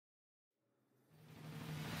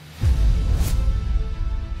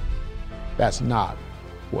That's not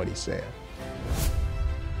what he said.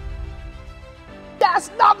 That's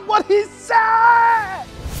not what he said!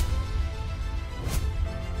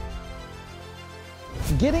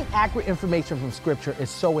 Getting accurate information from Scripture is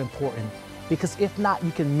so important because if not, you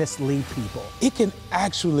can mislead people. It can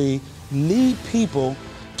actually lead people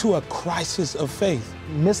to a crisis of faith.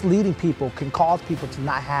 Misleading people can cause people to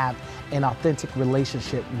not have an authentic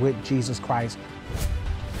relationship with Jesus Christ.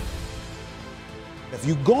 If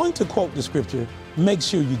you're going to quote the Scripture, make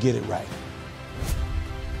sure you get it right.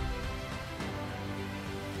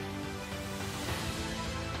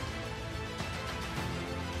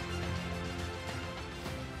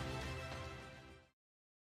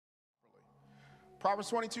 Proverbs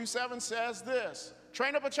 22:7 says this: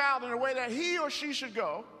 train up a child in the way that he or she should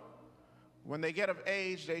go. When they get of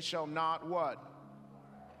age, they shall not what?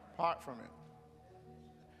 Part from it.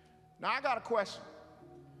 Now I got a question.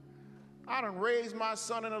 I done raised my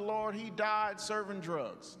son in the Lord. He died serving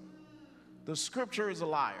drugs. The Scripture is a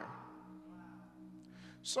liar.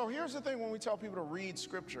 So here's the thing: when we tell people to read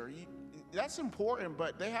Scripture, that's important,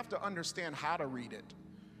 but they have to understand how to read it.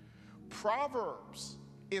 Proverbs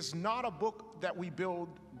is not a book that we build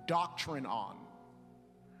doctrine on.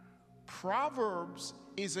 Proverbs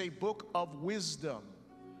is a book of wisdom.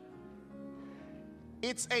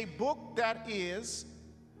 It's a book that is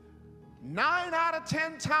 9 out of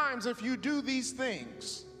 10 times, if you do these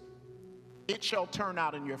things, it shall turn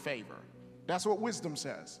out in your favor. That's what wisdom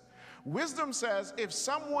says. Wisdom says if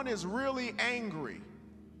someone is really angry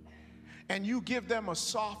and you give them a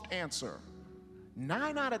soft answer,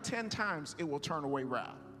 9 out of 10 times it will turn away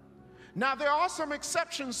wrath. Now, there are some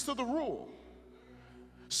exceptions to the rule.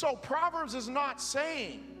 So Proverbs is not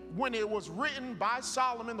saying, when it was written by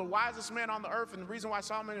Solomon, the wisest man on the earth, and the reason why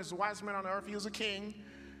Solomon is the wisest man on the earth, he was a king,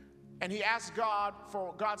 and he asked God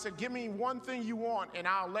God said, give me one thing you want and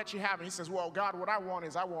I'll let you have it. He says, well, God, what I want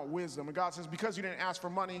is I want wisdom. And God says, because you didn't ask for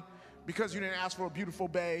money, because you didn't ask for a beautiful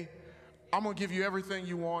bay, I'm going to give you everything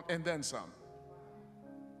you want and then some.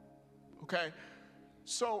 Okay?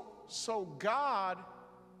 So God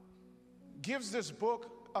gives this book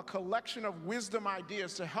a collection of wisdom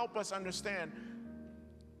ideas to help us understand,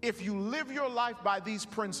 if you live your life by these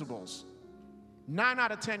principles, 9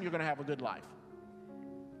 out of 10 you're going to have a good life.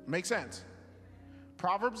 Make sense?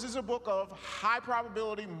 Proverbs is a book of high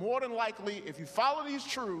probability, more than likely, if you follow these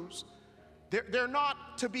truths, they're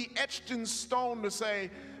not to be etched in stone to say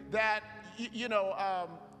that,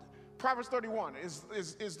 Proverbs 31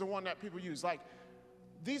 is the one that people use. Like,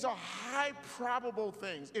 these are high probable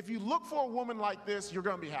things. If you look for a woman like this, you're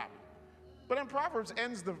going to be happy. But then Proverbs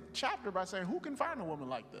ends the chapter by saying, who can find a woman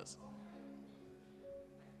like this?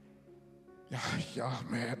 Y'all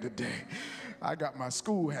mad today. I got my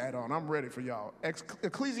school hat on. I'm ready for y'all.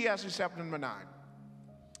 Ecclesiastes chapter number 9.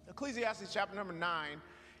 Ecclesiastes chapter number 9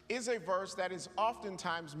 is a verse that is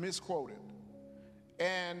oftentimes misquoted.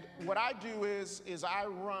 And what I do is I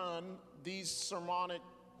run these sermonic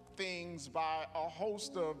things by a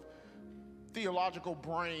host of theological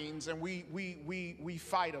brains, and we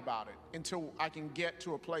fight about it until I can get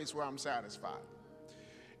to a place where I'm satisfied.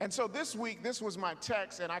 And so this week, this was my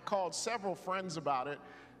text, and I called several friends about it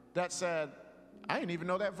that said, I didn't even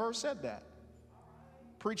know that verse said that.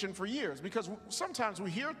 Preaching for years, because sometimes we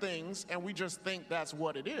hear things and we just think that's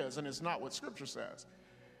what it is, and it's not what Scripture says.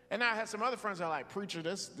 And I had some other friends that are like, preacher,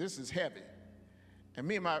 this is heavy. And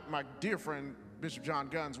me and my dear friend, Bishop John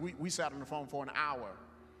Guns, we sat on the phone for an hour,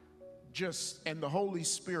 and the Holy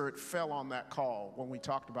Spirit fell on that call when we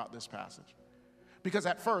talked about this passage. Because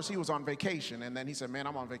at first he was on vacation, and then he said, man,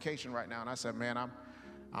 I'm on vacation right now. And I said, man,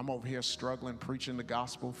 I'm over here struggling, preaching the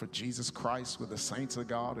gospel for Jesus Christ with the saints of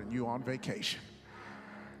God, and you on vacation.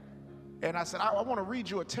 And I said, I want to read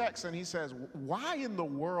you a text. And he says, why in the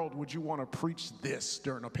world would you want to preach this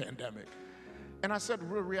during a pandemic? And I said, the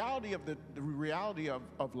reality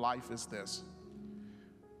of life is this.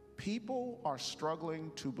 People are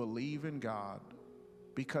struggling to believe in God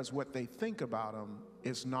because what they think about him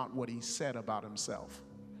is not what he said about himself.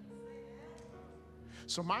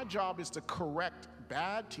 So my job is to correct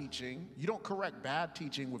bad teaching. You don't correct bad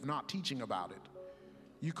teaching with not teaching about it.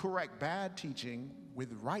 You correct bad teaching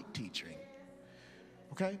with right teaching.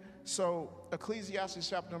 Okay? So Ecclesiastes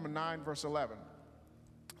chapter number 9, verse 11.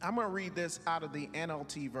 I'm going to read this out of the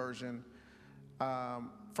NLT version.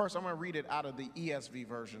 First, I'm going to read it out of the ESV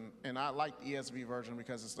version. And I like the ESV version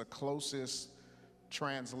because it's the closest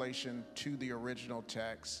translation to the original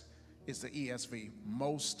text. Is the ESV.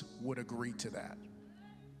 Most would agree to that.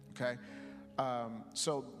 Okay?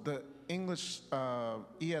 So the English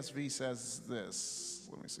ESV says this.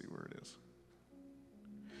 Let me see where it is.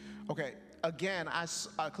 Okay. Again,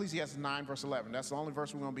 Ecclesiastes 9, verse 11. That's the only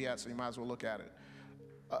verse we're going to be at, so you might as well look at it.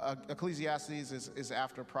 Ecclesiastes is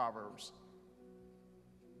after Proverbs.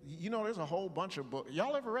 You know, there's a whole bunch of books.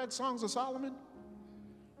 Y'all ever read Songs of Solomon?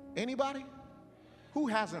 Anybody? Who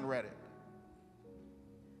hasn't read it?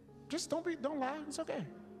 Just don't lie. It's okay.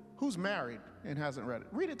 Who's married and hasn't read it?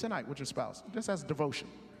 Read it tonight with your spouse, just as devotion.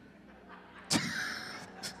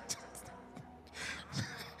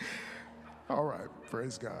 All right,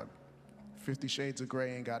 praise God. 50 Shades of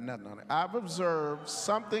Grey ain't got nothing on it. I've observed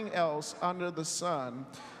something else under the sun.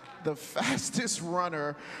 The fastest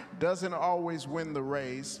runner doesn't always win the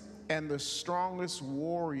race, and the strongest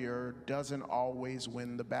warrior doesn't always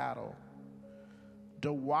win the battle.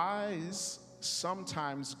 The wise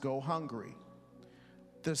sometimes go hungry.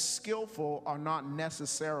 The skillful are not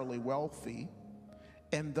necessarily wealthy,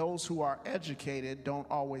 and those who are educated don't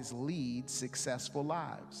always lead successful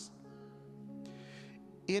lives.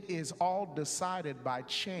 It is all decided by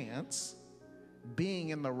chance, being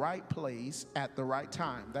in the right place at the right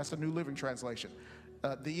time. That's a New Living Translation.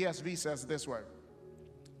 The ESV says it this way.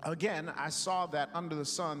 Again, I saw that under the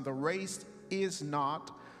sun, the race is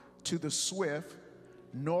not to the swift,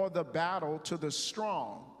 nor the battle to the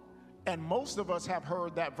strong. And most of us have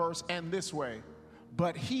heard that verse end this way.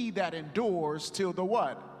 But he that endures till the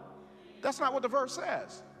what? That's not what the verse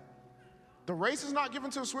says. The race is not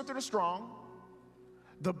given to the swift or the strong.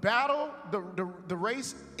 The battle, the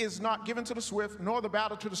race is not given to the swift, nor the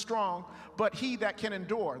battle to the strong, but he that can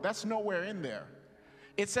endure. That's nowhere in there.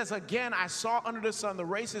 It says, again, I saw under the sun, the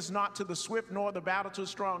race is not to the swift, nor the battle to the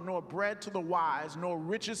strong, nor bread to the wise, nor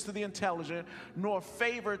riches to the intelligent, nor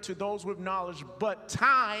favor to those with knowledge, but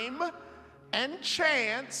time and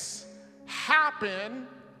chance happen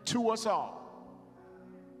to us all.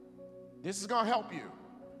 This is going to help you.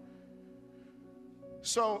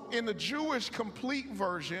 So in the Jewish complete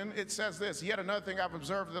version, it says this: yet another thing I've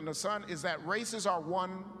observed in the sun is that races aren't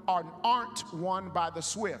won by the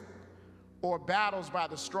swift, or battles by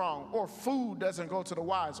the strong, or food doesn't go to the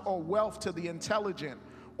wise, or wealth to the intelligent,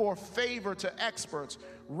 or favor to experts.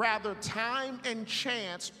 Rather, time and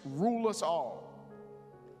chance rule us all.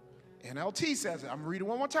 NLT says it. I'm reading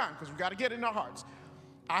one more time because we've got to get it in our hearts.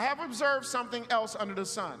 I have observed something else under the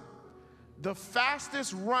sun. The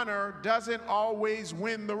fastest runner doesn't always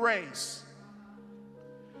win the race.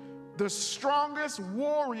 The strongest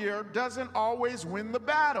warrior doesn't always win the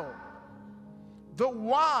battle. The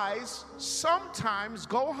wise sometimes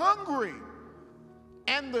go hungry,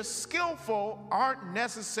 and the skillful aren't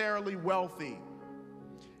necessarily wealthy.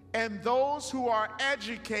 And those who are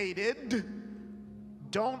educated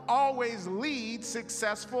don't always lead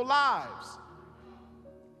successful lives.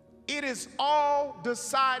 It is all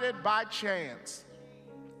decided by chance,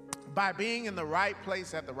 by being in the right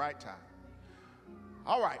place at the right time.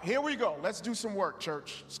 All right, here we go. Let's do some work,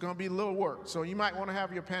 church. It's going to be a little work, so you might want to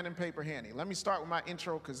have your pen and paper handy. Let me start with my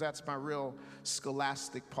intro because that's my real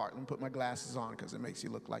scholastic part. Let me put my glasses on because it makes you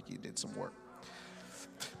look like you did some work.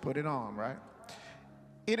 Put it on, right?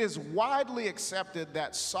 It is widely accepted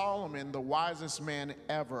that Solomon, the wisest man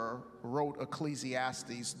ever, wrote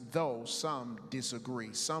Ecclesiastes, though some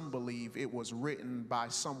disagree. Some believe it was written by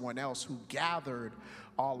someone else who gathered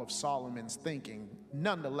all of Solomon's thinking.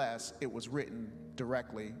 Nonetheless, it was written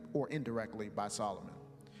directly or indirectly by Solomon.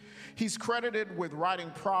 He's credited with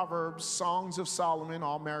writing Proverbs, Songs of Solomon.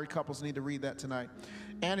 All married couples need to read that tonight.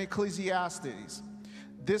 And Ecclesiastes.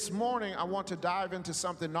 This morning, I want to dive into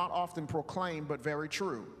something not often proclaimed, but very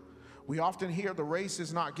true. We often hear the race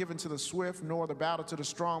is not given to the swift, nor the battle to the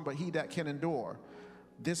strong, but he that can endure.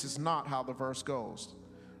 This is not how the verse goes.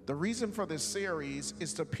 The reason for this series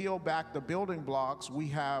is to peel back the building blocks we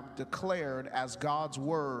have declared as God's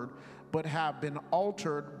word, but have been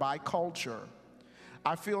altered by culture.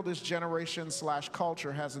 I feel this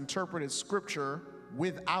generation/culture has interpreted scripture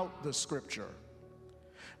without the scripture.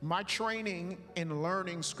 My training in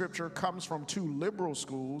learning scripture comes from 2 liberal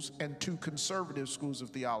schools and 2 conservative schools of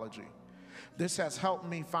theology. This has helped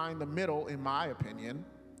me find the middle, in my opinion.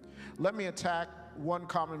 Let me attack one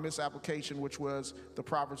common misapplication, which was the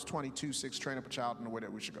Proverbs 22:6, train up a child in the way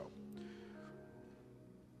that we should go.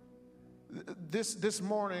 This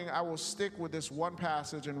morning, I will stick with this one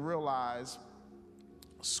passage and realize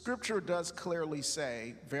Scripture does clearly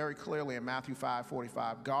say, very clearly in Matthew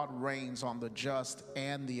 5:45, God reigns on the just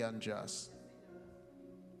and the unjust.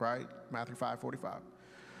 Right? Matthew 5:45.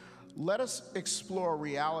 Let us explore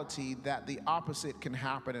reality that the opposite can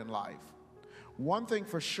happen in life. One thing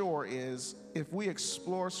for sure is, if we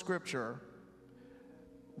explore Scripture,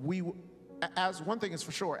 as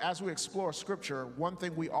we explore Scripture, one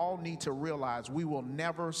thing we all need to realize, we will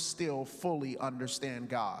never still fully understand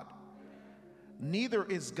God. Neither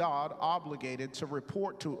is God obligated to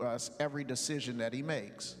report to us every decision that he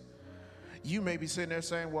makes. You may be sitting there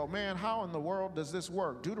saying, well, man, how in the world does this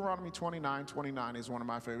work? Deuteronomy 29:29 is one of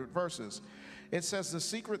my favorite verses. It says, the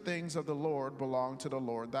secret things of the Lord belong to the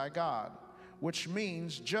Lord thy God, which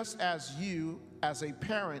means just as you as a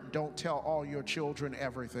parent don't tell all your children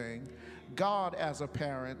everything, God as a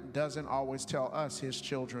parent doesn't always tell us, his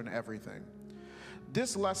children, everything.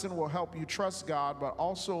 This lesson will help you trust God, but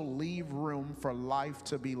also leave room for life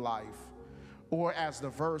to be life. Or as the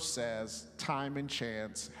verse says, time and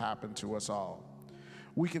chance happen to us all.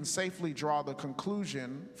 We can safely draw the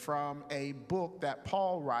conclusion from a book that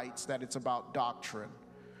Paul writes that it's about doctrine.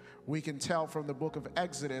 We can tell from the book of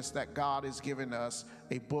Exodus that God has given us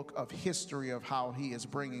a book of history of how he is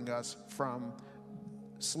bringing us from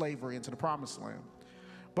slavery into the promised land.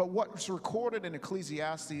 But what's recorded in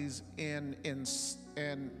Ecclesiastes in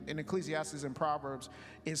Ecclesiastes and Proverbs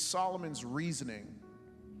is Solomon's reasoning.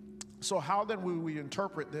 So how then will we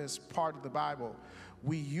interpret this part of the Bible?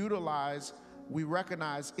 We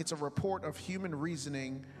recognize it's a report of human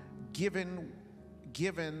reasoning given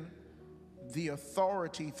the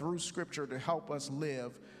authority through Scripture to help us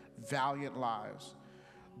live valiant lives.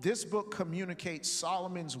 This book communicates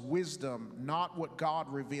Solomon's wisdom, not what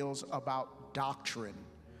God reveals about doctrine.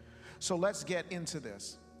 So let's get into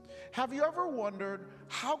this. Have you ever wondered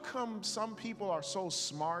how come some people are so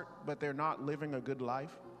smart but they're not living a good life?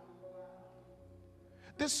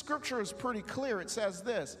 This scripture is pretty clear. It says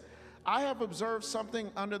this, I have observed something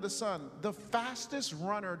under the sun. The fastest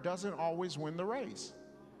runner doesn't always win the race.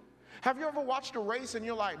 Have you ever watched a race and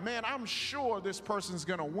you're like, man, I'm sure this person's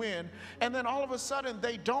gonna win, and then all of a sudden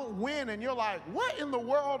they don't win and you're like, what in the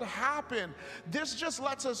world happened? This just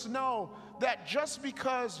lets us know that just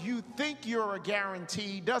because you think you're a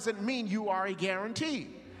guarantee doesn't mean you are a guarantee.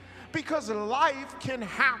 Because life can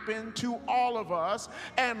happen to all of us,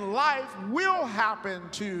 and life will happen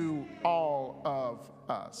to all of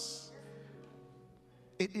us.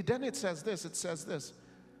 Then it says this,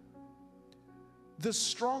 the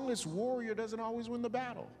strongest warrior doesn't always win the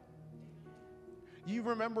battle. You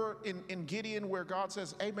remember in Gideon where God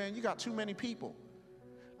says, hey man, you got too many people.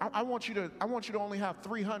 I want you to only have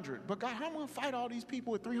 300. But God, how am I going to fight all these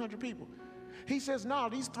people with 300 people? He says, no,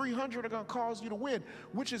 these 300 are going to cause you to win,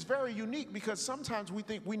 which is very unique because sometimes we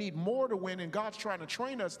think we need more to win, and God's trying to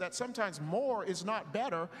train us that sometimes more is not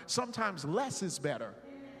better, sometimes less is better.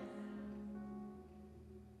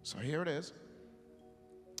 So here it is.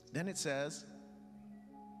 Then it says,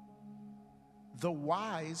 the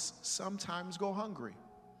wise sometimes go hungry.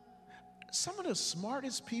 Some of the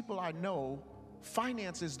smartest people I know,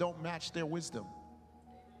 finances don't match their wisdom.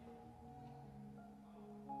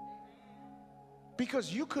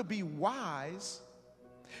 Because you could be wise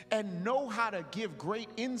and know how to give great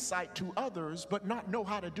insight to others, but not know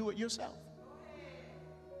how to do it yourself.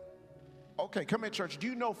 Okay, come here, church. Do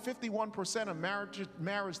you know 51% of marriage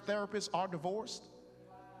therapists are divorced?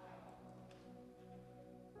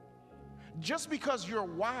 Just because you're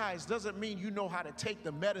wise doesn't mean you know how to take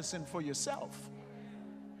the medicine for yourself.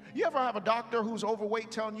 You ever have a doctor who's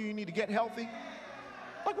overweight telling you need to get healthy?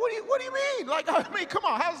 Like, what do you mean? Like, I mean, come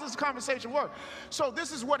on, how does this conversation work? So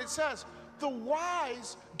this is what it says. The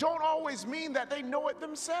wise don't always mean that they know it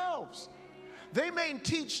themselves. They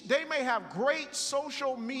may have great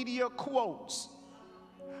social media quotes,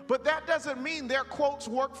 but that doesn't mean their quotes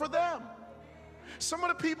work for them. Some of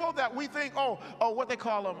the people that we think, what they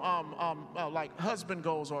call them, like husband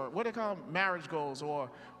goals, or what they call them, marriage goals, or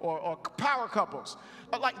power couples.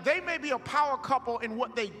 Like, they may be a power couple in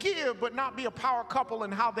what they give, but not be a power couple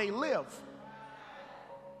in how they live.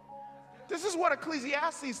 This is what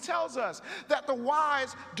Ecclesiastes tells us, that the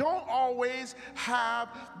wise don't always have,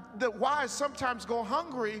 the wise sometimes go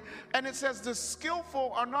hungry, and it says the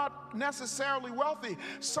skillful are not necessarily wealthy.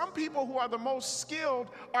 Some people who are the most skilled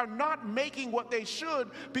are not making what they should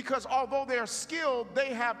because although they're skilled,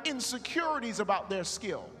 they have insecurities about their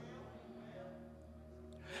skill.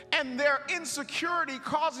 And their insecurity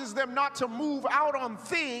causes them not to move out on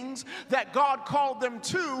things that God called them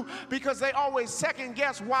to, because they always second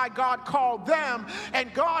guess why God called them,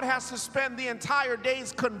 and God has to spend the entire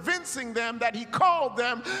days convincing them that he called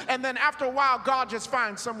them, and then after a while God just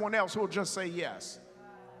finds someone else who will just say yes.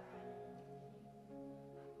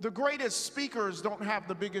 The greatest speakers don't have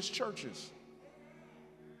the biggest churches.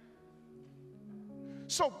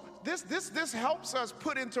 So this helps us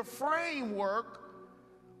put into framework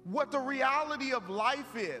what the reality of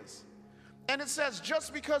life is. And it says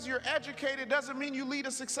just because you're educated doesn't mean you lead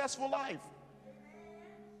a successful life.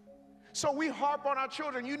 So we harp on our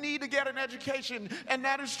children. You need to get an education, and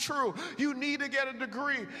that is true. You need to get a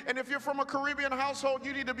degree. And if you're from a Caribbean household,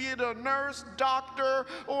 you need to be either a nurse, doctor,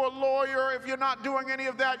 or a lawyer. If you're not doing any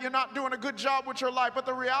of that, you're not doing a good job with your life. But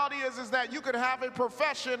the reality is that you could have a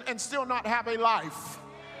profession and still not have a life.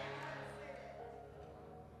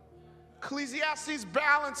 Ecclesiastes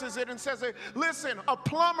balances it and says, listen, a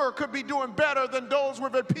plumber could be doing better than those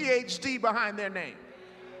with a PhD behind their name.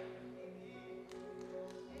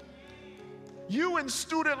 You in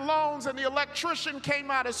student loans, and the electrician came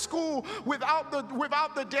out of school without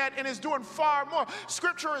the debt and is doing far more.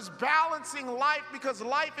 Scripture is balancing life because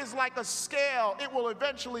life is like a scale. It will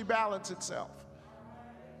eventually balance itself.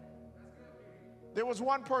 There was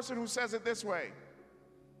one person who says it this way.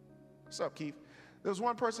 What's up, Keith? There was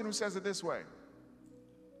one person who says it this way.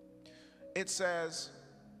 It says,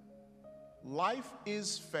 life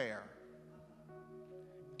is fair.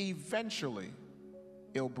 Eventually,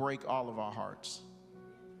 it'll break all of our hearts.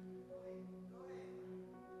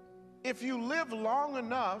 If you live long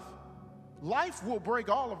enough, life will break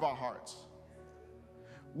all of our hearts.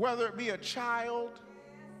 Whether it be a child.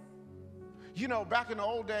 You know, back in the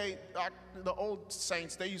old day, the old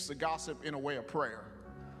saints, they used to gossip in a way of prayer.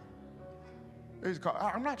 They used to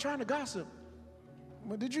call, I'm not trying to gossip.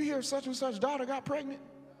 But did you hear such and such daughter got pregnant?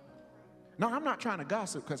 No, I'm not trying to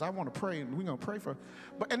gossip because I want to pray, and we're going to pray for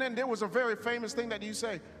her. And then there was a very famous thing that you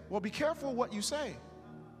say, well, be careful what you say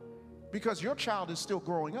because your child is still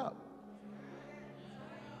growing up.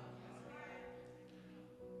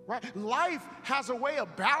 Right? Life has a way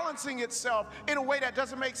of balancing itself in a way that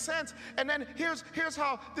doesn't make sense. And then here's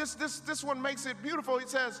how this one makes it beautiful. It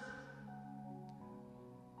says,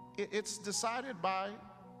 it's decided by,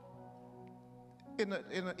 in the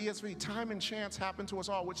ESV, time and chance happen to us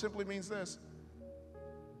all, which simply means this,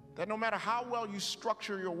 that no matter how well you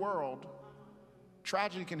structure your world,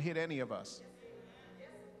 tragedy can hit any of us.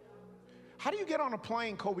 How do you get on a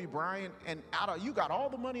plane, Kobe Bryant, and you got all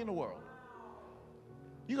the money in the world?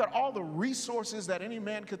 You got all the resources that any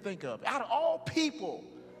man could think of. Out of all people,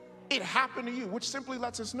 it happened to you, which simply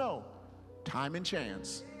lets us know time and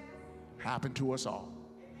chance happen to us all.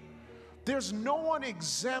 There's no one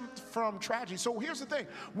exempt from tragedy. So here's the thing.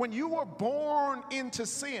 When you were born into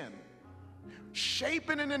sin,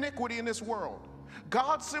 shaping in iniquity in this world,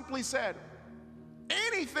 God simply said,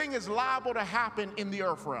 anything is liable to happen in the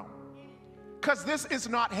earth realm because this is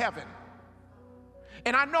not heaven.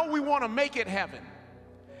 And I know we want to make it heaven.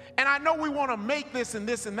 And I know we want to make this and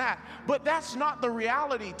that, but that's not the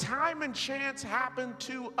reality. Time and chance happen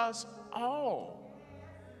to us all.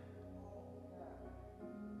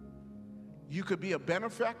 You could be a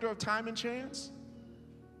benefactor of time and chance,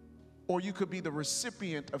 or you could be the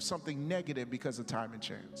recipient of something negative because of time and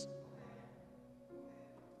chance.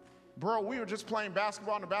 Bro, we were just playing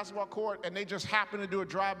basketball on the basketball court, and they just happened to do a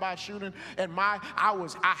drive-by shooting, and I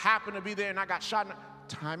happened to be there, and I got shot.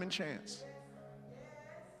 Time and chance.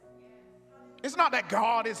 It's not that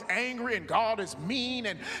God is angry and God is mean,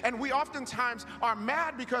 and we oftentimes are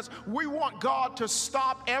mad because we want God to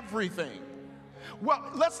stop everything.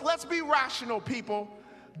 Well, let's be rational, people.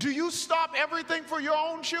 Do you stop everything for your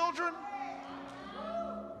own children?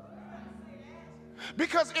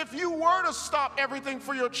 Because if you were to stop everything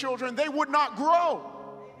for your children, they would not grow.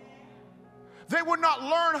 They would not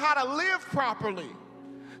learn how to live properly.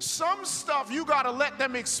 Some stuff you got to let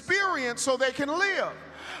them experience so they can live.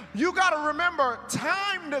 You got to remember,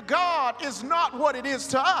 time to God is not what it is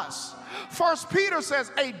to us. 1 Peter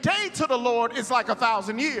says, a day to the Lord is like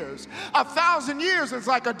 1,000 years. 1,000 years is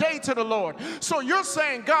like a day to the Lord. So you're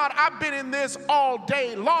saying, God, I've been in this all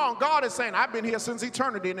day long. God is saying, I've been here since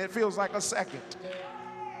eternity, and it feels like a second.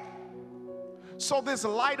 So this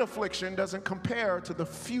light affliction doesn't compare to the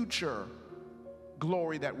future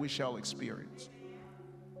glory that we shall experience.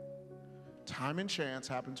 Time and chance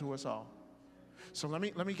happen to us all. So let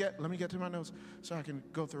me get to my notes so I can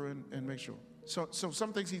go through and make sure. So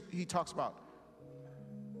some things he talks about.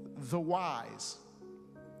 The wise.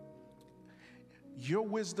 Your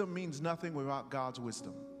wisdom means nothing without God's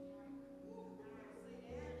wisdom.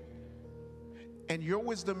 And your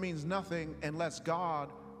wisdom means nothing unless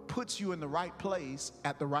God puts you in the right place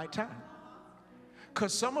at the right time.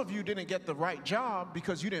 Because some of you didn't get the right job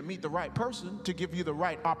because you didn't meet the right person to give you the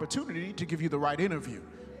right opportunity, to give you the right interview.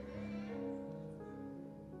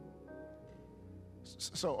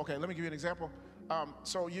 So, okay, let me give you an example.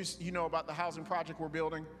 So you know about the housing project we're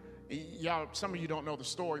building. Y'all, some of you don't know the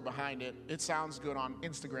story behind it. It sounds good on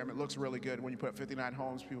Instagram. It looks really good when you put 59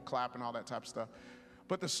 homes, people clap and all that type of stuff.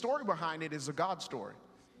 But the story behind it is a God story.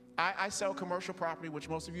 I sell commercial property, which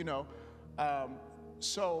most of you know.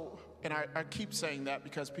 So And I keep saying that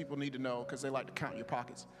because people need to know, because they like to count your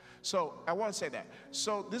pockets. So I want to say that.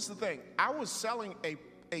 So this is the thing. I was selling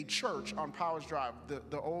a church on Powers Drive,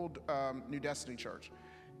 the old New Destiny church.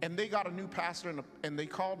 And they got a new pastor, and they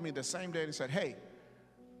called me the same day and said, hey,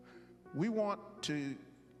 we want to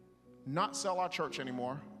not sell our church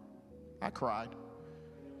anymore. I cried.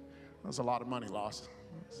 That was a lot of money lost.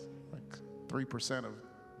 It's like 3% of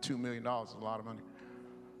 $2 million is a lot of money.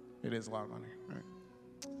 It is a lot of money, right?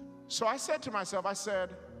 So I said to myself, I said,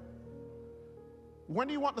 when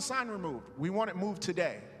do you want the sign removed? We want it moved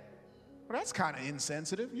today. Well, that's kind of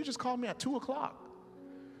insensitive. You just called me at 2 o'clock.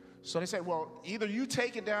 So they said, well, either you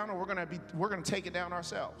take it down or we're gonna take it down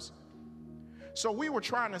ourselves. So we were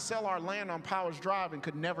trying to sell our land on Powers Drive and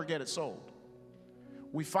could never get it sold.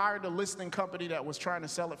 We fired the listing company that was trying to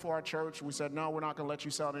sell it for our church. We said, no, we're not gonna let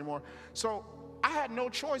you sell it anymore. So I had no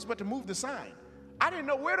choice but to move the sign. I didn't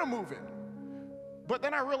know where to move it. But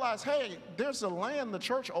then I realized, hey, there's a land the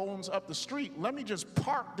church owns up the street. Let me just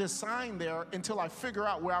park this sign there until I figure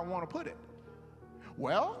out where I want to put it.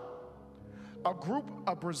 Well,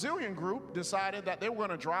 a Brazilian group decided that they were going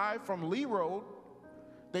to drive from Lee Road.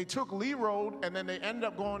 They took Lee Road, and then they ended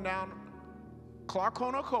up going down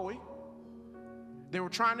Clark-Onokoe. They were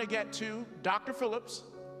trying to get to Dr. Phillips,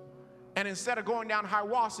 and instead of going down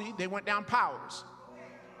Hiwassee, they went down Powers.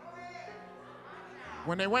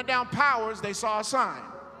 When they went down Powers, they saw a sign.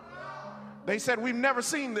 They said, we've never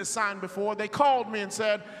seen this sign before. They called me and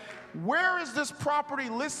said, where is this property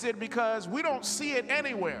listed, because we don't see it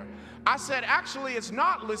anywhere? I said, actually, it's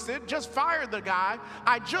not listed. Just fire the guy.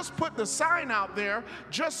 I just put the sign out there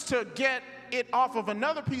just to get it off of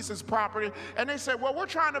another piece's property. And they said, well, we're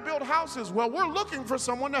trying to build houses. Well, we're looking for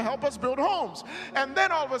someone to help us build homes. And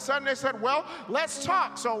then all of a sudden they said, well, let's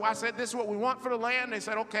talk. So I said, this is what we want for the land. They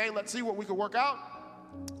said, okay, let's see what we can work out.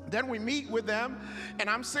 Then we meet with them, and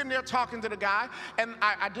I'm sitting there talking to the guy, and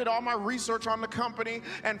I did all my research on the company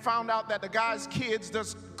and found out that the guy's kids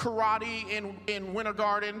does karate in Winter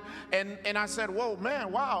Garden, and I said, whoa,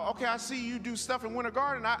 man, wow, okay, I see you do stuff in Winter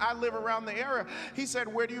Garden. I live around the area. He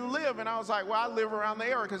said, where do you live? And I was like, well, I live around the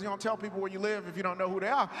area, because you don't tell people where you live if you don't know who they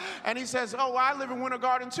are. And he says, oh, well, I live in Winter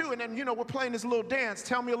Garden too, and then, you know, we're playing this little dance.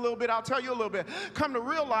 Tell me a little bit, I'll tell you a little bit. Come to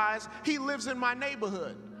realize he lives in my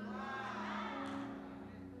neighborhood.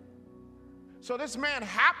 So this man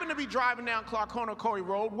happened to be driving down Clark-Onokoe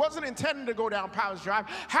Road, wasn't intending to go down Powers Drive,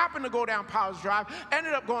 happened to go down Powers Drive,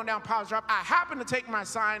 ended up going down Powers Drive. I happened to take my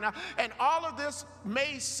sign out, and all of this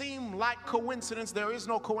may seem like coincidence. There is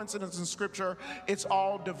no coincidence in Scripture. It's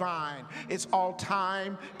all divine. It's all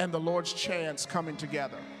time and the Lord's chance coming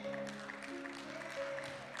together.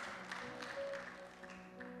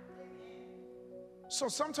 So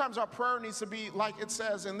sometimes our prayer needs to be like it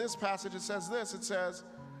says in this passage. It says this, it says,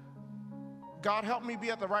 God, help me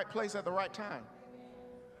be at the right place at the right time.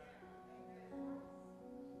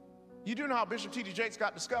 You do know how Bishop T.D. Jakes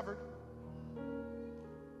got discovered?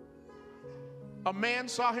 A man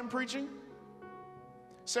saw him preaching,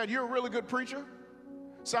 said, you're a really good preacher,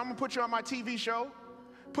 so I'm going to put you on my TV show.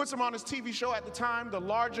 Puts him on his TV show at the time. The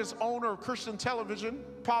largest owner of Christian television,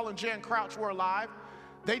 Paul and Jan Crouch, were alive.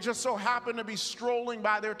 They just so happened to be strolling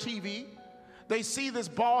by their TV. They see this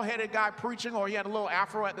bald-headed guy preaching, or he had a little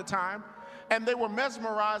afro at the time. And they were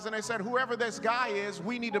mesmerized, and they said, whoever this guy is,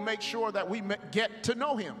 we need to make sure that we get to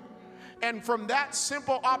know him. And from that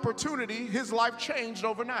simple opportunity, his life changed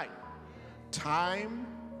overnight. Time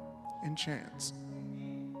and chance.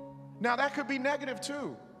 Now, that could be negative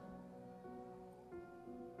too.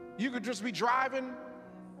 You could just be driving,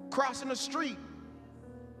 crossing the street.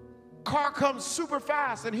 Car comes super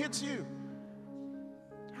fast and hits you.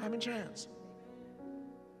 Time and chance.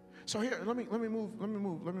 So here, let me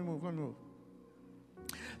move.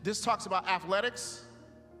 This talks about athletics,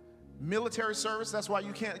 military service. That's why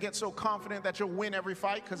you can't get so confident that you'll win every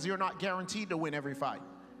fight, because you're not guaranteed to win every fight.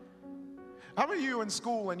 How many of you in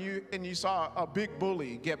school and you saw a big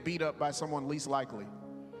bully get beat up by someone least likely?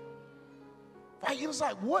 Right? It was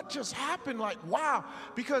like, what just happened? Like, wow,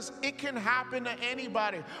 because it can happen to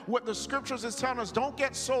anybody. What the scriptures is telling us,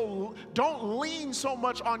 don't lean so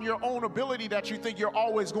much on your own ability that you think you're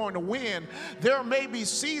always going to win. There may be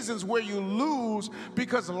seasons where you lose,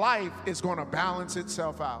 because life is going to balance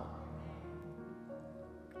itself out.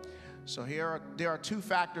 So there are two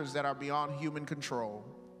factors that are beyond human control.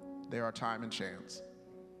 There are time and chance.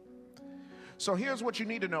 So here's what you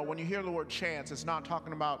need to know when you hear the word chance. It's not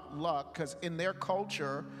talking about luck, because in their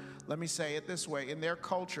culture, let me say it this way, in their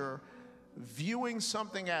culture, viewing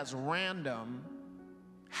something as random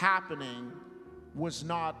happening was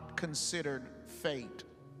not considered fate.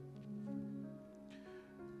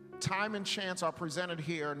 time and chance are presented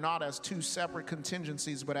here not as two separate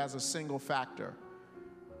contingencies, but as a single factor.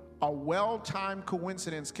 A well-timed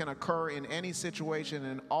coincidence can occur in any situation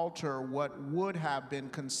and alter what would have been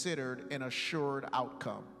considered an assured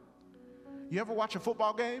outcome. You ever watch a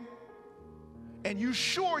football game and you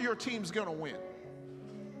sure your team's gonna win?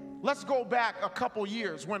 Let's go back a couple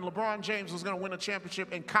years when LeBron James was gonna win a championship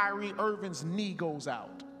and Kyrie Irving's knee goes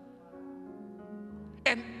out.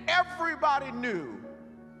 And everybody knew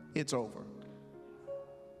it's over.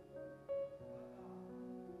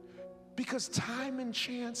 Because time and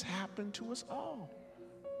chance happen to us all.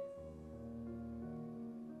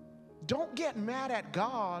 Don't get mad at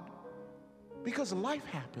God because life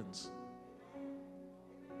happens.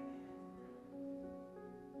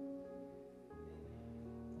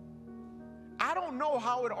 I don't know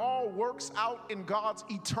how it all works out in God's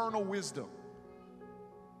eternal wisdom.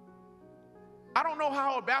 I don't know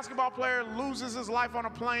how a basketball player loses his life on a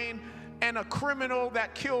plane and a criminal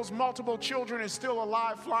that kills multiple children is still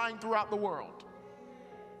alive flying throughout the world.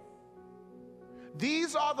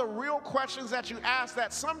 These are the real questions that you ask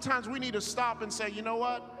that sometimes we need to stop and say, you know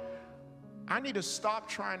what? I need to stop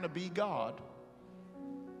trying to be God.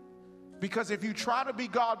 Because if you try to be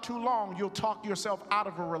God too long, you'll talk yourself out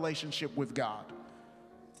of a relationship with God.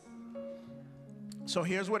 So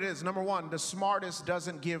here's what it is. Number one, the smartest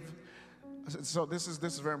doesn't give. So this is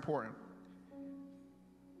very important.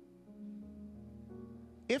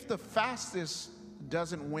 If the fastest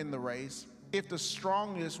doesn't win the race, if the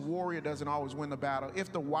strongest warrior doesn't always win the battle,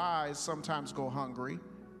 if the wise sometimes go hungry,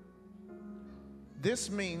 this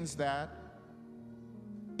means that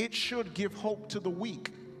it should give hope to the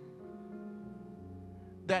weak.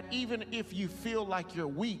 That even if you feel like you're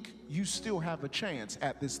weak, you still have a chance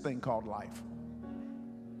at this thing called life.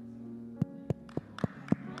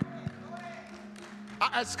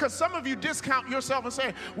 Because some of you discount yourself and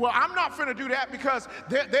say, well, I'm not finna do that because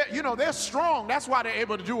they're strong. That's why they're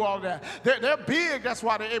able to do all that. They're big. That's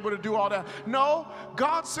why they're able to do all that. No,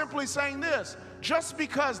 God's simply saying this. Just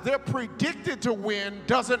because they're predicted to win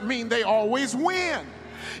doesn't mean they always win.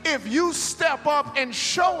 If you step up and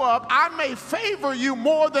show up, I may favor you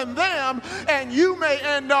more than them, and you may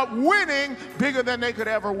end up winning bigger than they could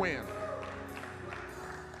ever win.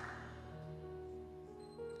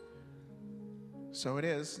 So it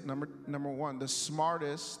is, number one, the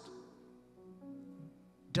smartest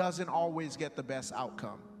doesn't always get the best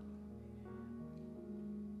outcome.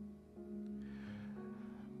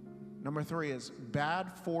 Number three is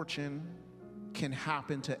bad fortune can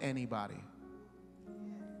happen to anybody.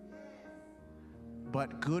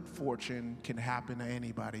 But good fortune can happen to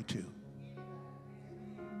anybody too.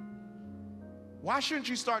 Why shouldn't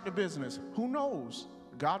you start the business? Who knows?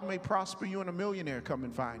 God may prosper you and a millionaire come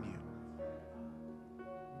and find you.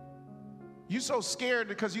 You're so scared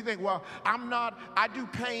because you think, well, I do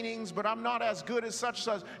paintings, but I'm not as good as such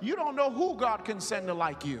and such. You don't know who God can send to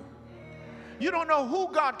like you. You don't know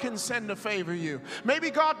who God can send to favor you.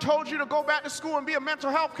 Maybe God told you to go back to school and be a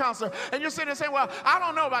mental health counselor, and you're sitting there saying, well, I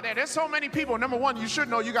don't know about that. There's so many people. Number one, you should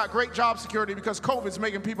know you got great job security because COVID's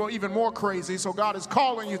making people even more crazy, so God is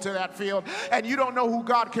calling you to that field, and you don't know who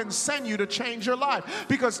God can send you to change your life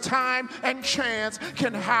because time and chance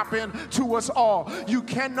can happen to us all. You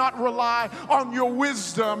cannot rely on your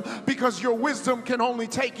wisdom because your wisdom can only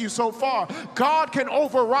take you so far. God can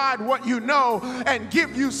override what you know and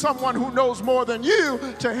give you someone who knows more than you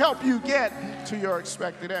to help you get to your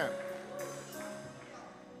expected end.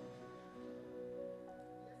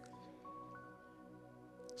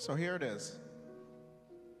 So here it is.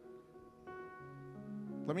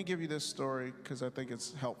 Let me give you this story because I think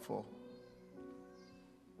it's helpful.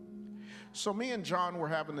 So me and John were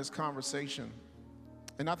having this conversation,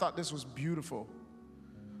 and I thought this was beautiful.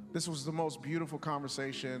 This was the most beautiful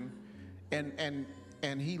conversation, and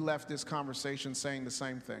he left this conversation saying the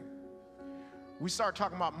same thing. We started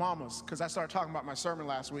talking about mamas because I started talking about my sermon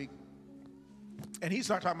last week, and he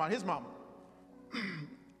started talking about his mama.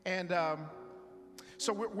 And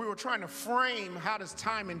so we were trying to frame how does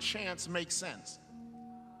time and chance make sense.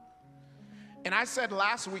 And I said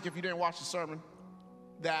last week, if you didn't watch the sermon,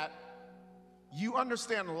 that you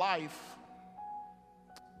understand life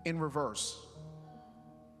in reverse.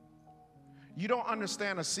 You don't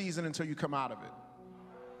understand a season until you come out of it.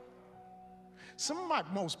 Some of my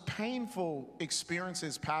most painful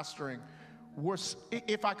experiences pastoring were,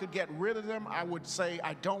 if I could get rid of them, I would say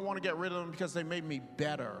I don't want to get rid of them because they made me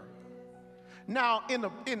better. Now,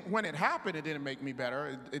 when it happened, it didn't make me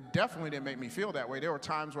better. It definitely didn't make me feel that way. There were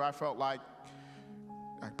times where I felt like,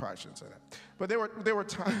 I probably shouldn't say that, but there were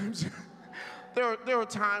times There were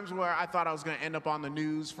times where I thought I was going to end up on the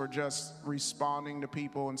news for just responding to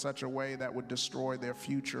people in such a way that would destroy their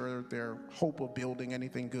future, their hope of building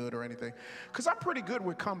anything good or anything. Because I'm pretty good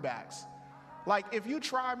with comebacks. Like, if you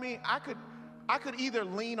try me, I could either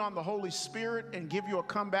lean on the Holy Spirit and give you a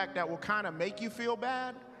comeback that will kind of make you feel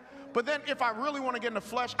bad. But then if I really want to get in the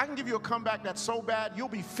flesh, I can give you a comeback that's so bad, you'll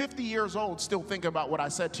be 50 years old still thinking about what I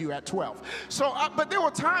said to you at 12. So, but there were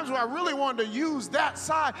times where I really wanted to use that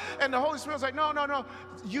side, and the Holy Spirit was like, no.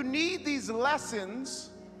 You need these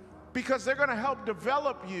lessons because they're going to help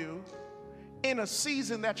develop you in a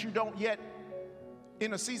season that you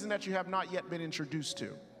have not yet been introduced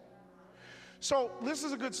to. So this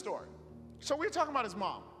is a good story. So we were talking about his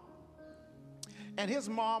mom. And his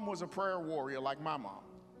mom was a prayer warrior like my mom.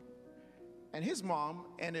 And his mom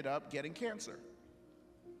ended up getting cancer.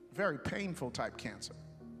 Very painful type cancer.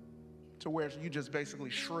 To where you just basically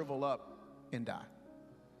shrivel up and die.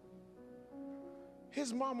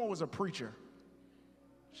 His mama was a preacher.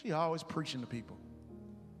 She always preaching to people.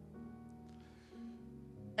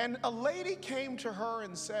 And a lady came to her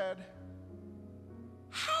and said,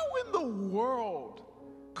 how in the world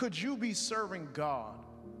could you be serving God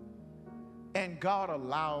and God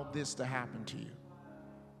allowed this to happen to you?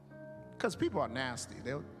 Because people are nasty.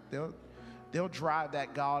 They'll drive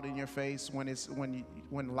that God in your face when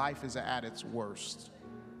life is at its worst,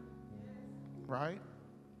 right?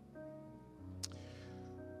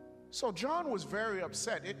 So John was very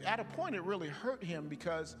upset. At a point, it really hurt him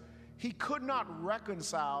because he could not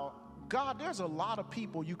reconcile. God, there's a lot of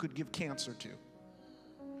people you could give cancer to.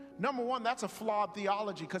 Number one, that's a flawed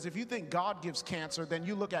theology, because if you think God gives cancer, then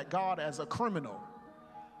you look at God as a criminal.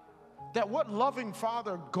 That what loving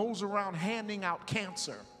father goes around handing out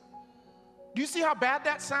cancer? Do you see how bad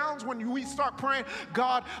that sounds when we start praying,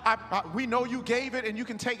 God, we know you gave it and you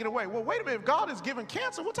can take it away. Well, wait a minute, if God is giving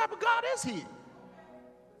cancer, what type of God is he?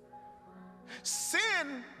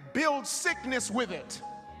 Sin builds sickness with it.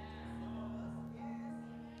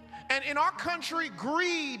 And in our country,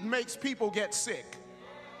 greed makes people get sick.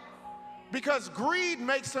 Because greed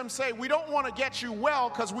makes them say, we don't want to get you well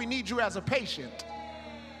because we need you as a patient.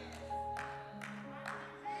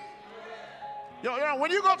 You know, when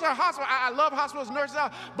you go to a hospital, I love hospitals, nurses,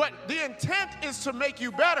 but the intent is to make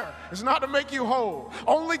you better. It's not to make you whole.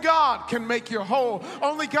 Only God can make you whole.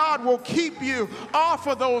 Only God will keep you off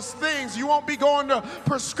of those things. You won't be going to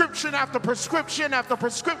prescription after prescription after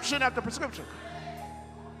prescription after prescription.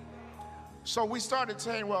 So we started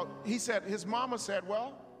saying, well, his mama said,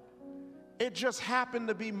 well, it just happened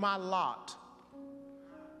to be my lot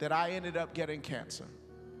that I ended up getting cancer.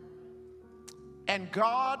 And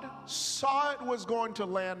God saw it was going to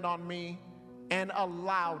land on me and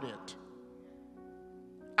allowed it.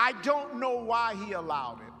 I don't know why he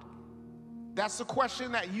allowed it. That's the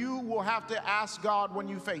question that you will have to ask God when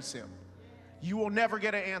you face him. You will never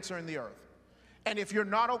get an answer in the earth. And if you're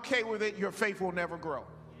not okay with it, your faith will never grow.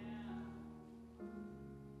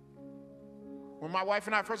 When my wife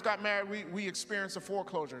and I first got married, we experienced a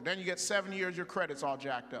foreclosure. Then you get 7 years, your credit's all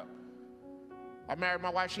jacked up. I married my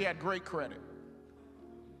wife, she had great credit.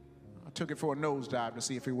 I took it for a nosedive to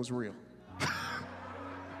see if it was real.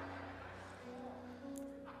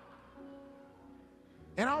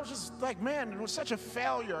 And I was just like, man, it was such a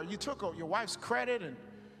failure. You took your wife's credit and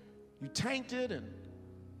you tanked it.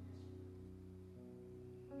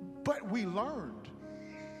 But we learned.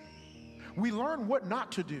 We learned what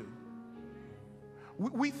not to do.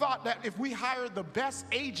 We thought that if we hired the best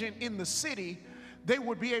agent in the city, they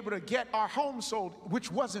would be able to get our home sold,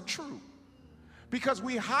 which wasn't true. Because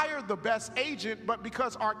we hired the best agent, but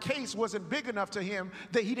because our case wasn't big enough to him,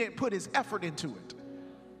 that he didn't put his effort into it.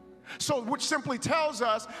 So, which simply tells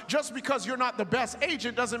us, just because you're not the best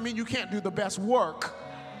agent doesn't mean you can't do the best work.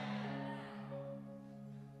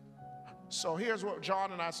 So here's what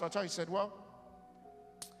John and I saw. He said, well,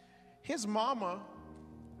 his mama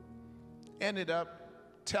ended up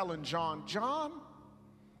telling John,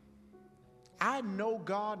 I know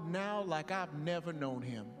God now like I've never known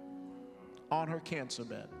him, on her cancer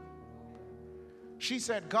bed. She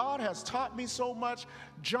said, God has taught me so much.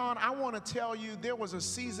 John, I want to tell you, there was a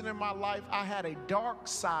season in my life, I had a dark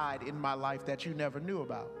side in my life that you never knew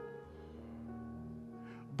about.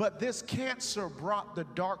 But this cancer brought the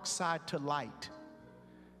dark side to light.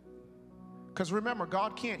 Because remember,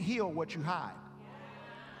 God can't heal what you hide.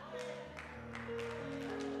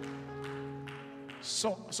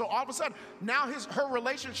 So all of a sudden, now her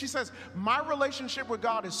relationship, she says, my relationship with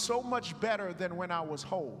God is so much better than when I was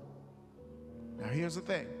whole. Now here's the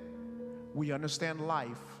thing. We understand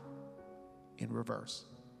life in reverse.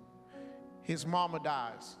 His mama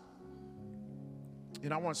dies.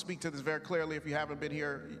 And I want to speak to this very clearly. If you haven't been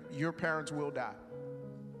here, your parents will die.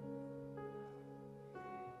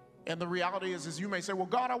 And the reality is you may say, well,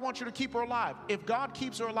 God, I want you to keep her alive. If God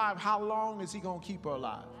keeps her alive, how long is he going to keep her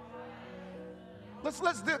alive?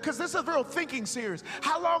 Let's do, because this is a real thinking series.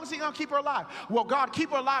 How long is he going to keep her alive? Well, God,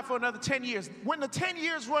 keep her alive for another 10 years. When the 10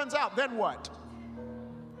 years runs out, then what?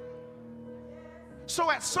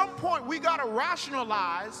 So at some point, we got to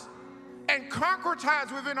rationalize and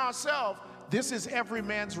concretize within ourselves, this is every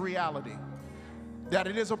man's reality. That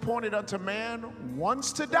it is appointed unto man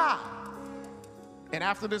once to die. And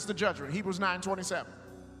after this, the judgment. Hebrews 9:27.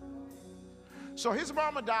 So his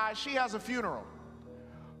mama died. She has a funeral.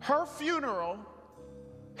 Her funeral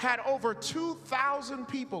had over 2,000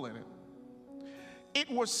 people in it. It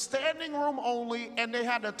was standing room only, and they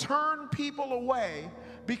had to turn people away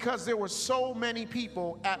because there were so many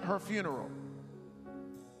people at her funeral.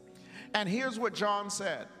 And here's what John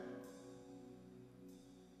said.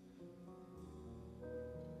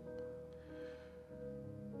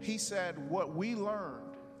 He said, what we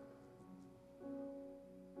learned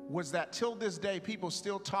was that till this day, people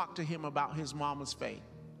still talk to him about his mama's faith.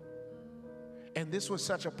 And this was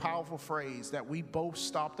such a powerful phrase that we both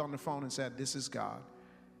stopped on the phone and said, this is God.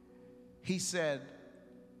 He said,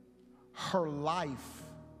 her life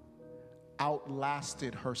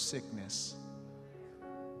outlasted her sickness.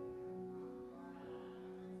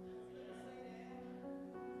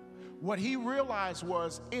 What he realized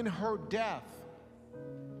was in her death,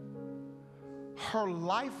 her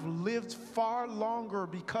life lived far longer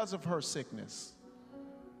because of her sickness.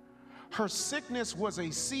 Her sickness was a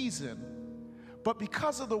season, but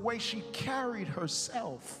because of the way she carried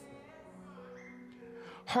herself,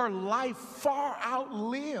 her life far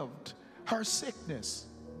outlived her sickness.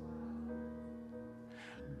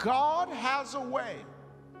 God has a way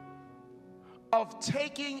of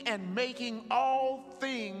taking and making all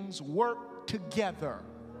things work together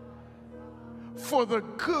for the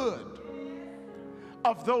good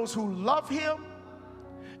of those who love him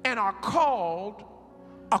and are called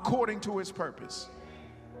according to his purpose.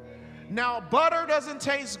 Now, butter doesn't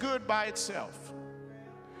taste good by itself,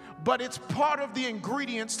 but it's part of the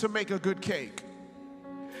ingredients to make a good cake.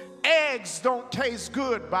 Eggs don't taste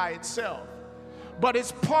good by itself, but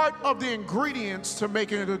it's part of the ingredients to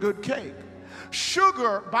making a good cake.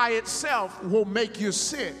 Sugar by itself will make you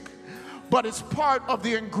sick, but it's part of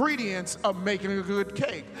the ingredients of making a good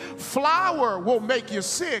cake. Flour will make you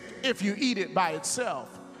sick if you eat it by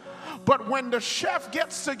itself. But when the chef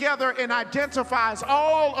gets together and identifies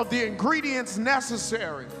all of the ingredients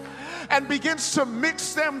necessary and begins to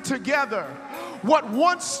mix them together, what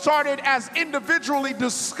once started as individually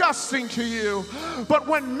disgusting to you, but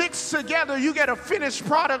when mixed together, you get a finished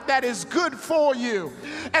product that is good for you.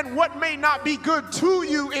 And what may not be good to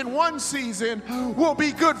you in one season will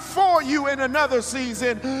be good for you in another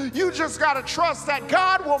season. You just got to trust that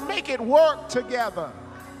God will make it work together.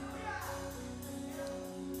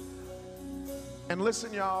 And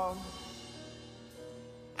listen, y'all,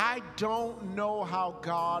 I don't know how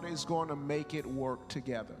God is going to make it work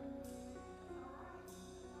together.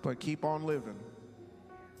 But keep on living.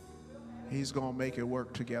 He's going to make it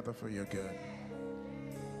work together for your good.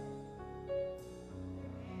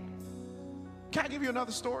 Can I give you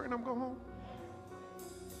another story and I'm going home?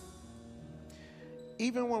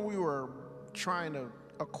 Even when we were trying to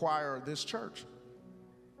acquire this church,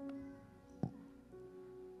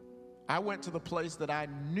 I went to the place that I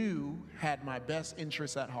knew had my best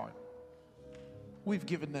interests at heart. We've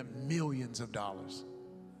given them millions of dollars.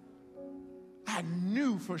 I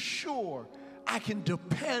knew for sure I can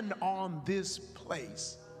depend on this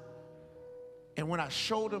place. And when I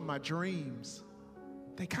showed them my dreams,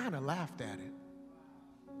 they kind of laughed at it.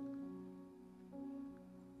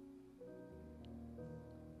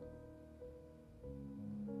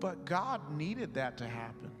 But God needed that to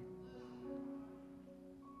happen.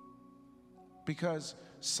 Because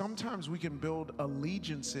sometimes we can build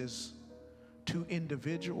allegiances to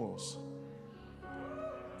individuals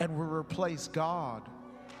and we replace God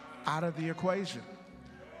out of the equation.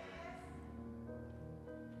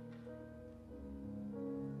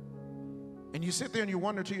 And you sit there and you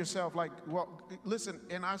wonder to yourself, like, well, listen,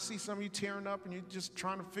 and I see some of you tearing up and you're just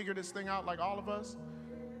trying to figure this thing out like all of us.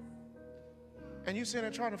 And you sit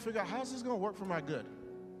there trying to figure out, how's this going to work for my good?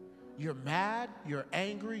 You're mad, you're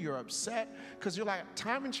angry, you're upset, because you're like,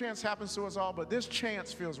 time and chance happens to us all, but this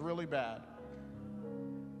chance feels really bad.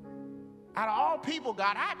 Out of all people,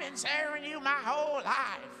 God, I've been serving you my whole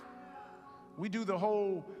life. We do the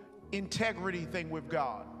whole integrity thing with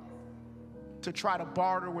God to try to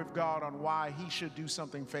barter with God on why he should do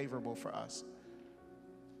something favorable for us.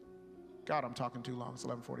 God, I'm talking too long. It's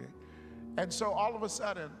 11:48. And so all of a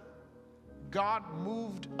sudden, God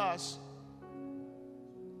moved us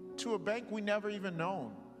to a bank we never even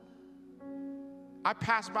known. I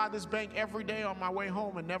passed by this bank every day on my way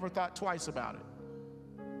home and never thought twice about it.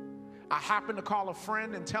 I happened to call a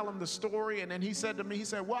friend and tell him the story, and then he said to me, he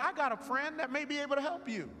said, well, I got a friend that may be able to help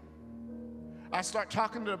you. I start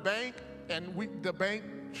talking to the bank, and the bank,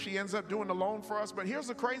 she ends up doing the loan for us. But here's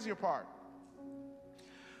the crazier part.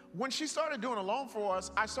 When she started doing a loan for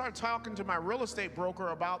us, I started talking to my real estate broker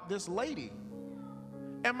about this lady.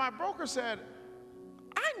 And my broker said,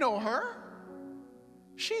 I know her.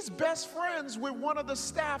 She's best friends with one of the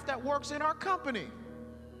staff that works in our company.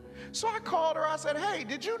 So I called her. I said, hey,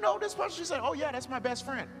 did you know this person? She said, oh, yeah, that's my best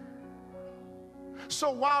friend.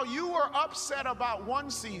 So while you were upset about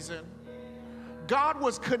one season, God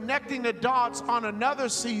was connecting the dots on another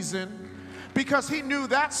season, because he knew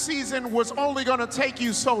that season was only going to take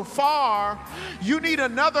you so far. You need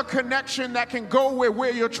another connection that can go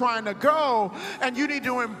where you're trying to go, and you need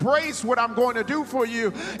to embrace what I'm going to do for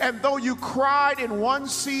you. And though you cried in one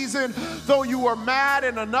season, though you were mad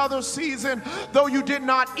in another season, though you did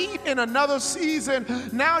not eat in another season,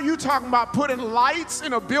 now you're talking about putting lights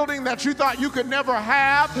in a building that you thought you could never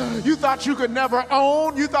have, you thought you could never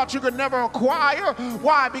own, you thought you could never acquire.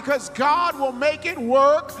 Why? Because God will make it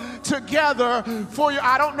work together for you.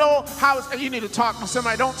 I don't know how you need to talk to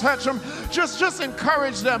somebody. Don't touch them. Just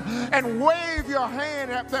encourage them and wave your hand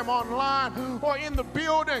at them online or in the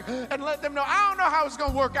building and let them know, I don't know how it's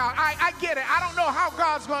going to work out. I get it. I don't know how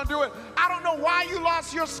God's going to do it. I don't know why you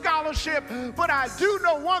lost your scholarship, but I do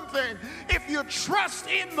know one thing. If you trust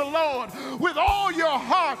in the Lord with all your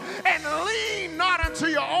heart and lean not unto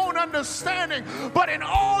your own understanding, but in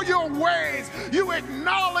all your ways you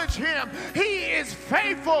acknowledge him, he is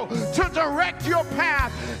faithful to direct your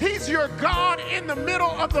path. He's your God in the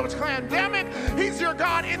middle of the pandemic. He's your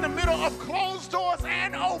God in the middle of closed doors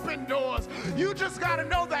and open doors. You just got to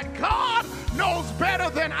know that God knows better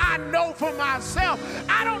than I know for myself.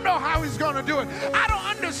 I don't know how he's going to do it. I don't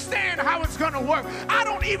understand how it's going to work. I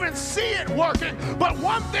don't even see it working. But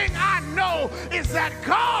one thing I know is that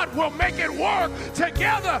God will make it work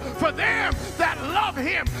together for them that love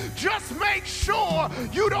him. Just make sure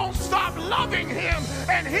you don't stop loving him,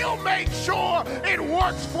 and he'll make sure it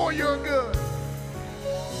works for your good.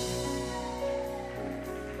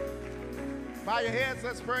 Bow your heads,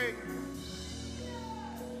 let's pray.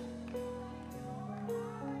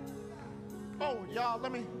 Oh, y'all,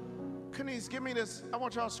 Kenise, give me this. I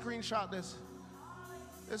want y'all to screenshot this.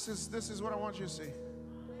 This is what I want you to see.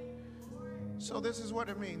 So this is what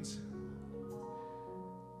it means.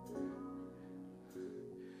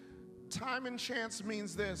 Time and chance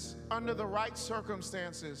means this: under the right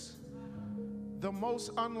circumstances, the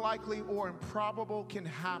most unlikely or improbable can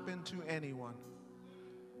happen to anyone.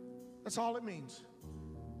 That's all it means.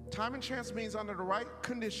 Time and chance means under the right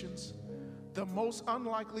conditions, the most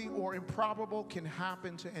unlikely or improbable can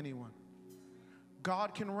happen to anyone.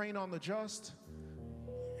 God can reign on the just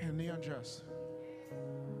and the unjust.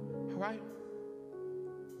 All right?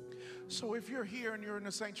 So if you're here and you're in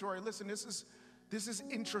the sanctuary, listen, this is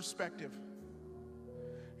introspective.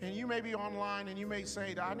 And you may be online and you may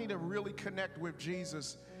say, I need to really connect with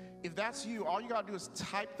Jesus. If that's you, all you got to do is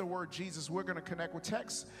type the word Jesus. We're going to connect with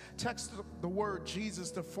text the word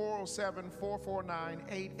Jesus to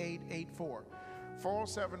 407-449-8884.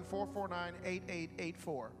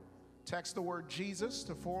 407-449-8884. Text the word Jesus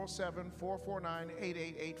to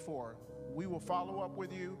 407-449-8884. We will follow up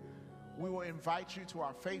with you. We will invite you to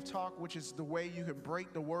our Faith Talk, which is the way you can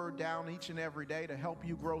break the word down each and every day to help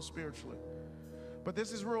you grow spiritually. But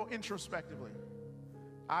this is real introspectively.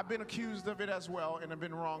 I've been accused of it as well, and I've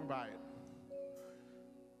been wrong by it.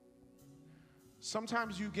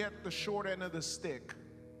 Sometimes you get the short end of the stick,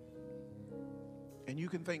 and you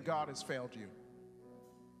can think God has failed you.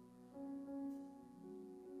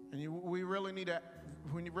 And we really need to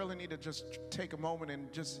just take a moment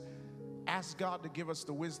and just ask God to give us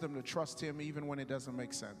the wisdom to trust him even when it doesn't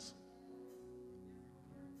make sense.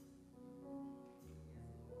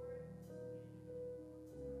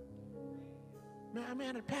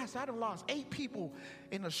 Man, Pastor, I done lost 8 people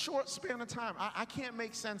in a short span of time. I can't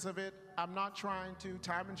make sense of it. I'm not trying to.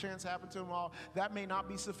 Time and chance happen to them all. That may not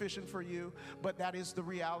be sufficient for you, but that is the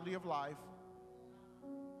reality of life.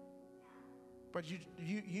 But you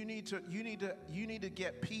need to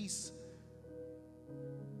get peace.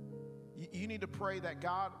 You need to pray that,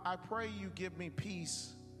 God, I pray you give me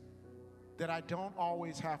peace that I don't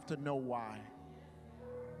always have to know why.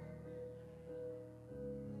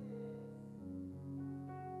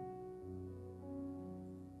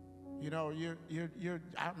 You know,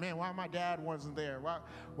 man, why my dad wasn't there?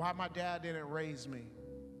 Why my dad didn't raise me?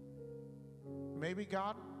 Maybe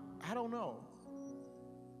God, I don't know.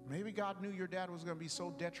 Maybe God knew your dad was going to be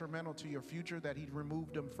so detrimental to your future that he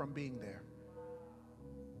removed him from being there.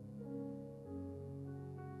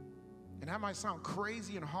 And that might sound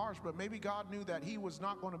crazy and harsh, but maybe God knew that he was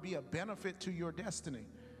not going to be a benefit to your destiny.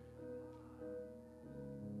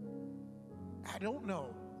 I don't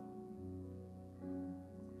know.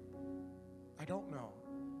 I don't know.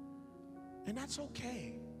 And that's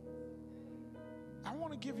okay. I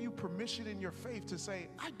want to give you permission in your faith to say,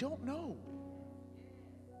 I don't know.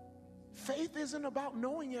 Faith isn't about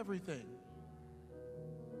knowing everything.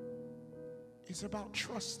 It's about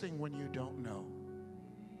trusting when you don't know.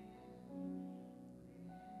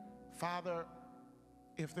 Father,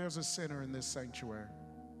 if there's a sinner in this sanctuary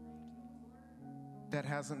that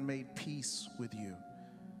hasn't made peace with you,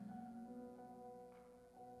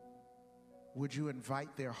 would you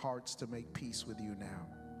invite their hearts to make peace with you now?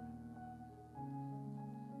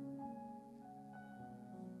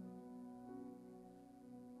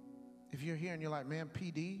 If you're here and you're like, man,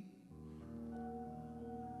 PD,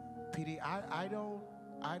 I don't,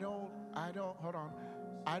 hold on.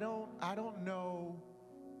 I don't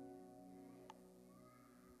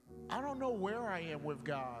know where I am with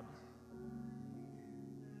God.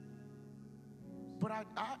 But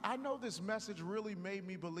I know this message really made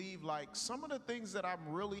me believe, like, some of the things that I'm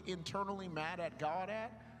really internally mad at God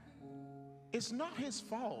at, it's not his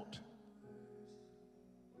fault.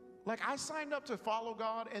 Like, I signed up to follow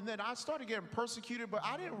God, and then I started getting persecuted, but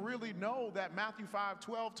I didn't really know that Matthew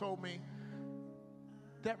 5:12 told me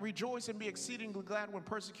that rejoice and be exceedingly glad when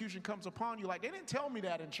persecution comes upon you. Like, they didn't tell me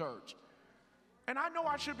that in church. And I know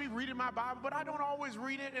I should be reading my Bible, but I don't always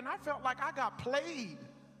read it, and I felt like I got played.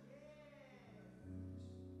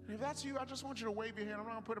 If that's you, I just want you to wave your hand. I'm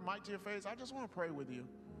not going to put a mic to your face. I just want to pray with you.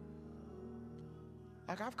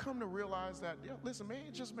 Like, I've come to realize that, listen, man,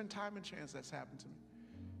 it's just been time and chance that's happened to me.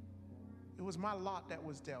 It was my lot that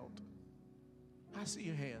was dealt. I see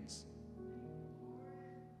your hands.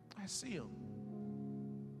 I see them.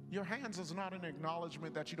 Your hands is not an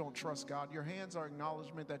acknowledgement that you don't trust God. Your hands are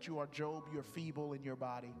acknowledgement that you are Job, you're feeble in your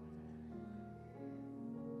body.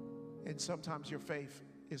 And sometimes your faith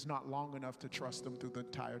is not long enough to trust him through the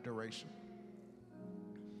entire duration.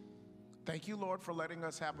 Thank you, Lord, for letting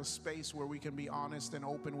us have a space where we can be honest and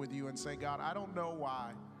open with you and say, God, I don't know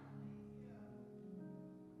why.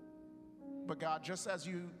 But God, just as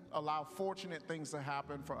you allow fortunate things to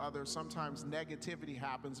happen for others, sometimes negativity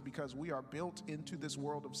happens because we are built into this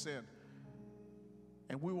world of sin.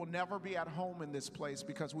 And we will never be at home in this place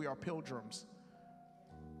because we are pilgrims.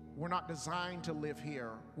 We're not designed to live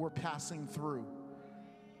here. We're passing through.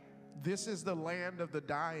 This is the land of the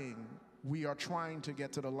dying. We are trying to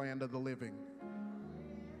get to the land of the living.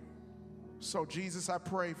 So Jesus, I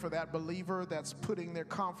pray for that believer that's putting their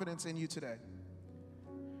confidence in you today.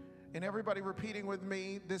 And everybody repeating with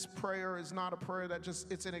me, this prayer is not a prayer that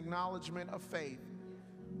it's an acknowledgement of faith.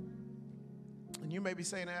 And you may be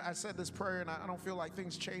saying, I said this prayer and I don't feel like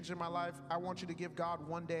things changed in my life. I want you to give God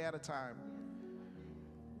one day at a time.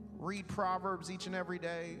 Read Proverbs each and every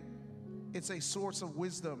day. It's a source of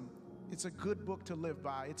wisdom. It's a good book to live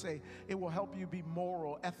by. It will help you be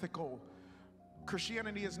moral, ethical.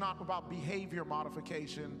 Christianity is not about behavior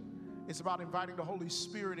modification. It's about inviting the Holy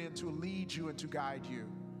Spirit in to lead you and to guide you.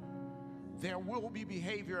 There will be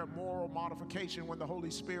behavior and moral modification when the Holy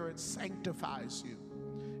Spirit sanctifies you.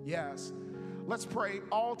 Yes. Let's pray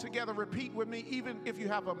all together. Repeat with me, even if you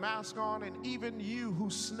have a mask on, and even you who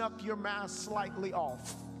snuck your mask slightly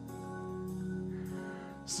off.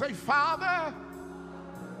 Say, Father,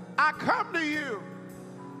 I come to you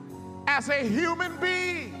as a human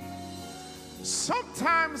being,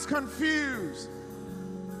 sometimes confused,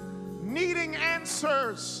 needing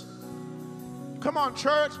answers. Come on,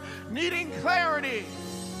 church, needing clarity.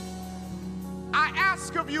 I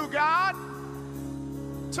ask of you, God,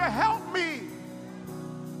 to help me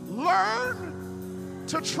learn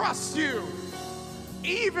to trust you,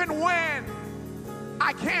 even when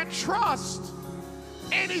I can't trust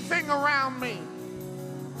anything around me.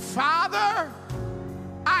 Father,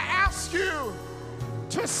 I ask you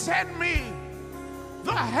to send me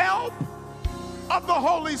the help of the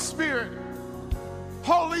Holy Spirit.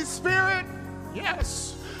 Holy Spirit,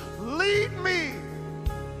 yes, lead me,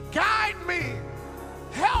 guide me,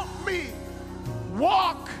 help me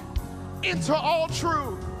walk into all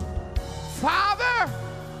truth. Father,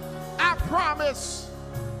 I promise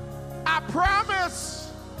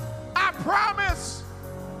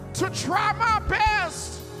to try my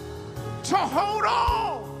best to hold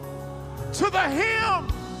on to the hem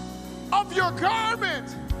of your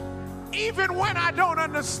garment, even when I don't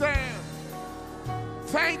understand.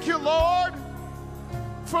 Thank you, Lord,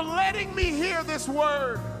 for letting me hear this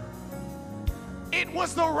word. It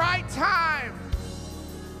was the right time.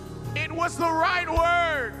 It was the right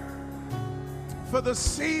word for the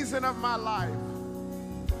season of my life.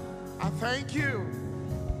 I thank you.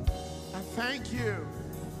 I thank you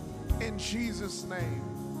in Jesus'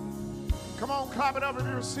 name. Come on, clap it up if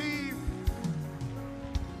you receive.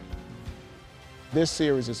 This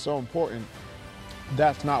series is so important.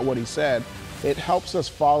 That's not what he said. It helps us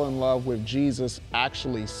fall in love with Jesus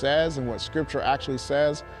actually says and what Scripture actually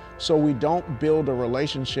says, so we don't build a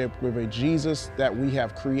relationship with a Jesus that we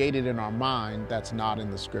have created in our mind that's not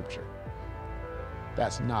in the Scripture.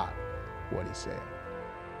 That's not what he said.